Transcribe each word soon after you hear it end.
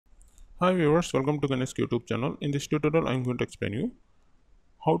Hi viewers, welcome to Ganisk YouTube channel. In this tutorial, I am going to explain you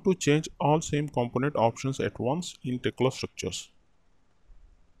how to change all same component options at once in Tekla Structures.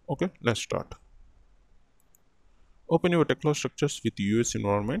 Okay, let's start. Open your Tekla Structures with US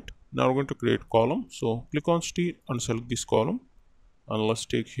environment. Now we're going to create column. So click on steel and select this column. And let's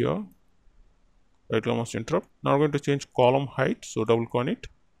take here, right mouse interrupt. Now we're going to change column height. So double click on it,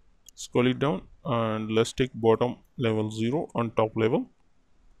 scroll it down, and let's take bottom level 0 and top level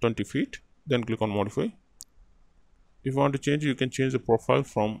 20 feet. Then click on modify. If you want to change, you can change the profile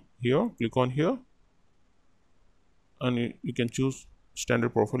from here. Click on here and you can choose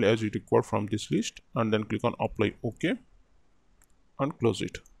standard profile as you require from this list, and then click on apply OK and close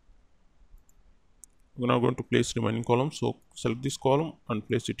it. We're now going to place remaining column. So select this column and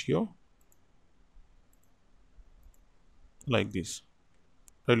place it here like this.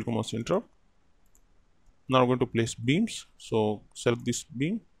 Right mouse interrupt. Now we're going to place beams. So select this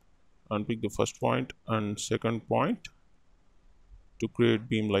beam and pick the first point and second point to create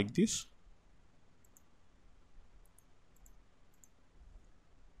beam like this.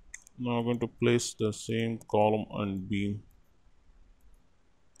 Now I'm going to place the same column and beam.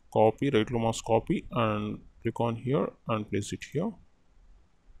 Copy, right mouse copy and click on here and place it here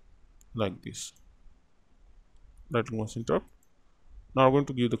like this. Right mouse interrupt. Now we're going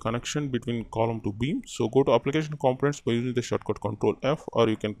to give the connection between column to beam. So go to application components by using the shortcut Control F, or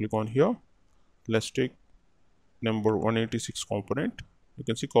you can click on here. Let's take number 186 component. You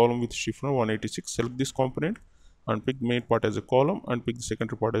can see column with shift number 186. Select this component and pick main part as a column and pick the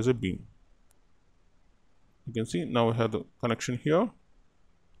secondary part as a beam. You can see now we have the connection here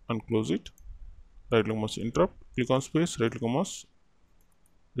and close it. Right mouse interrupt. Click on space. Right mouse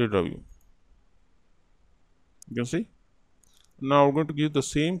review. You can see. Now we're going to give the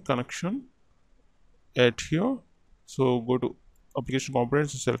same connection at here. So go to application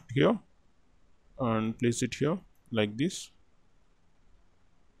components, select here and place it here like this.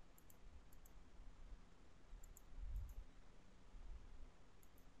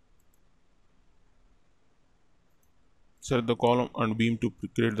 Select the column and beam to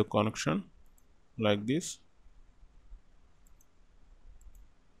create the connection like this.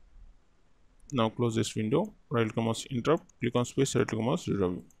 Now close this window. Right mouse interrupt. Click on space. Right mouse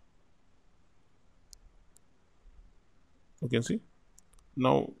review. You can see.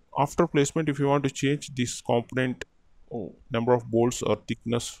 Now after placement, if you want to change this component number of bolts or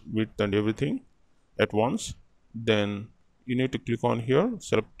thickness, width and everything at once, then you need to click on here,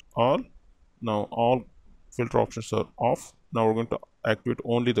 select all. Now all filter options are off. Now we're going to activate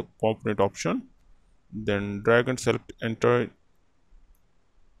only the component option, then drag and select entire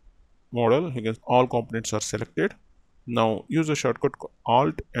model. Again, all components are selected. Now use the shortcut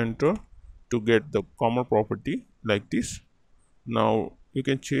Alt Enter to get the common property like this. Now you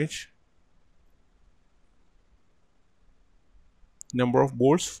can change number of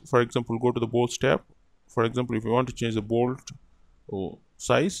bolts. For example, go to the bolts tab. For example, if you want to change the bolt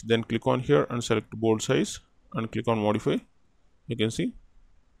size, then click on here and select bolt size and click on modify. You can see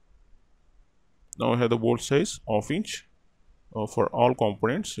now I have the bolt size of inch for all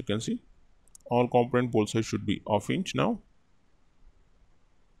components. You can see all component bolt size should be of inch now.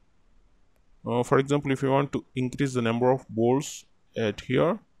 For example, if you want to increase the number of bolts at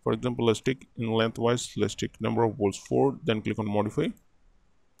here, for example, let's take in lengthwise, let's take number of bolts 4, then click on modify.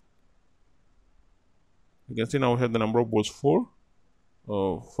 You can see now we have the number of bolts 4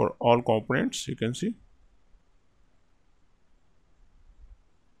 for all components. You can see.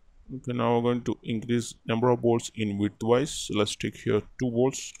 Okay, now we're going to increase number of bolts in widthwise. So let's take here 2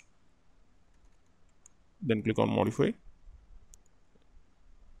 bolts, then click on modify.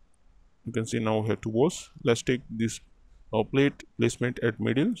 You can see now we have 2 bolts. Let's take this plate placement at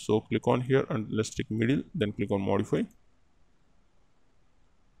middle. So click on here and let's take middle, then click on modify.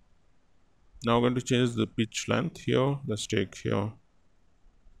 Now we're going to change the pitch length here. Let's take here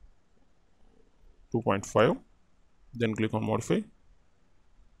 2.5, then click on modify.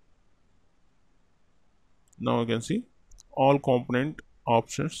 Now you can see all component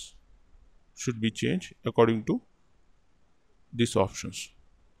options should be changed according to these options.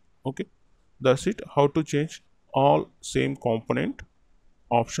 Okay, that's it. How to change all same component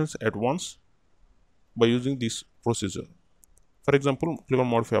options at once by using this procedure. For example, click on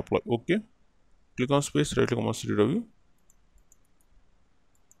modify, apply, okay. Click on space, right click mouse review.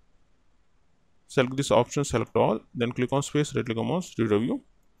 Select this option, select all, then click on space, right click mouse review.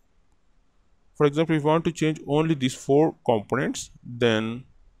 For example, if you want to change only these 4 components, then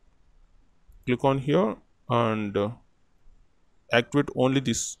click on here and activate only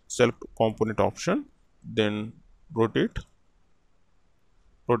this select component option, then rotate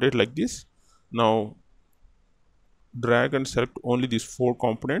rotate like this. Now drag and select only these 4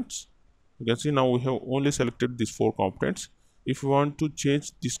 components. You can see now we have only selected these 4 components. If you want to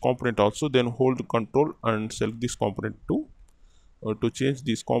change this component also, then hold control and select this component too, to change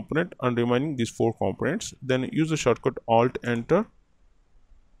this component and remaining these 4 components. Then use the shortcut alt enter.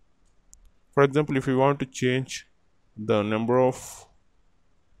 For example, if you want to change the number of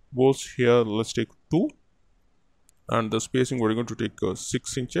balls here, let's take 2, and the spacing we're going to take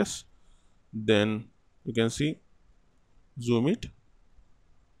 6 inches. Then you can see, zoom it,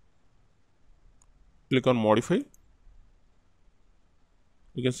 click on modify.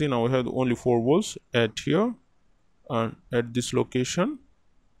 You can see now we have only 4 balls at here and at this location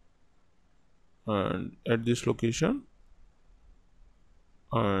and at this location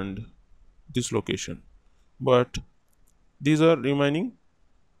and this location, but these are remaining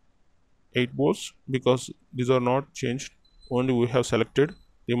 8 balls because these are not changed, only we have selected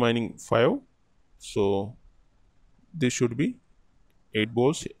remaining 5, so this should be 8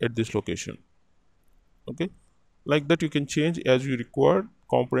 balls at this location. Okay, like that you can change as you require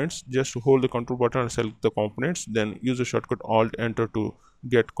components. Just hold the control button and select the components, then use the shortcut alt enter to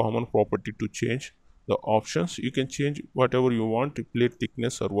get common property to change the options. You can change whatever you want, plate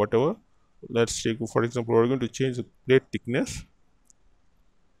thickness or whatever. Let's take, for example, we're going to change the plate thickness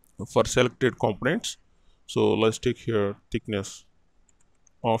for selected components. So let's take here thickness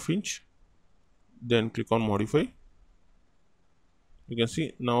 ½ inch, then click on modify. You can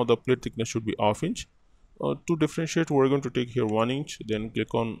see now the plate thickness should be ½ inch. To differentiate, we're going to take here 1 inch, then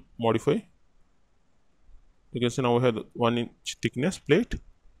click on modify. You can see now we have 1 inch thickness plate,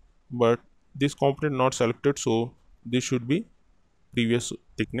 but this component not selected, so this should be previous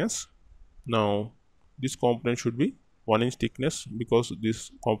thickness. Now this component should be 1 inch thickness because this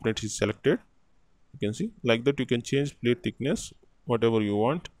component is selected. You can see like that you can change plate thickness whatever you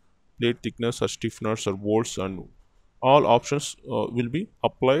want, plate thickness or stiffeners or bolts, and all options will be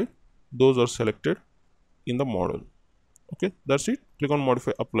applied. Those are selected in the model. Okay, that's it. Click on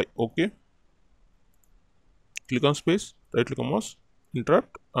modify, apply, okay, click on space, right click on mouse,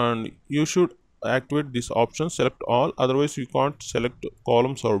 interrupt, and you should activate this option, select all, otherwise you can't select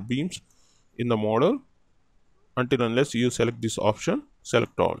columns or beams in the model until unless you select this option,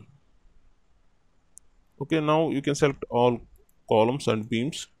 select all. Okay, now you can select all columns and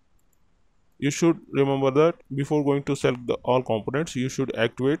beams. You should remember that before going to select all components, you should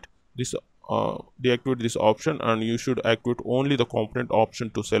activate this deactivate this option, and you should activate only the component option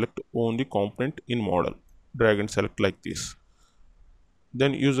to select only component in model. Drag and select like this,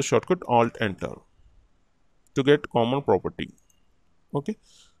 then use the shortcut alt enter to get common property. Okay,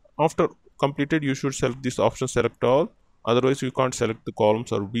 after completed you should select this option, select all, otherwise you can't select the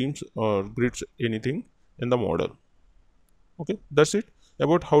columns or beams or grids, anything in the model. Okay, that's it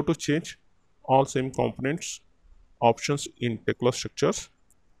about how to change all same components options in Tekla Structures.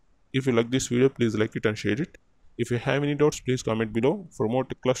 If you like this video, please like it and share it. If you have any doubts, please comment below. For more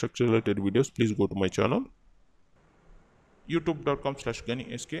Tekla Structure related videos, please go to my channel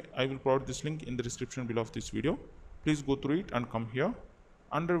youtube.com/GaniSK. I will provide this link in the description below of this video. Please go through it and come here.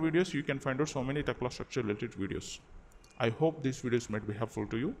 Under videos, you can find out so many Tekla Structure related videos. I hope these videos might be helpful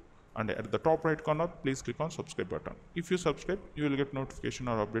to you. And at the top right corner, please click on subscribe button. If you subscribe, you will get notification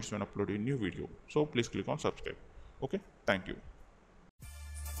or updates when I upload a new video. So please click on subscribe. Okay, thank you.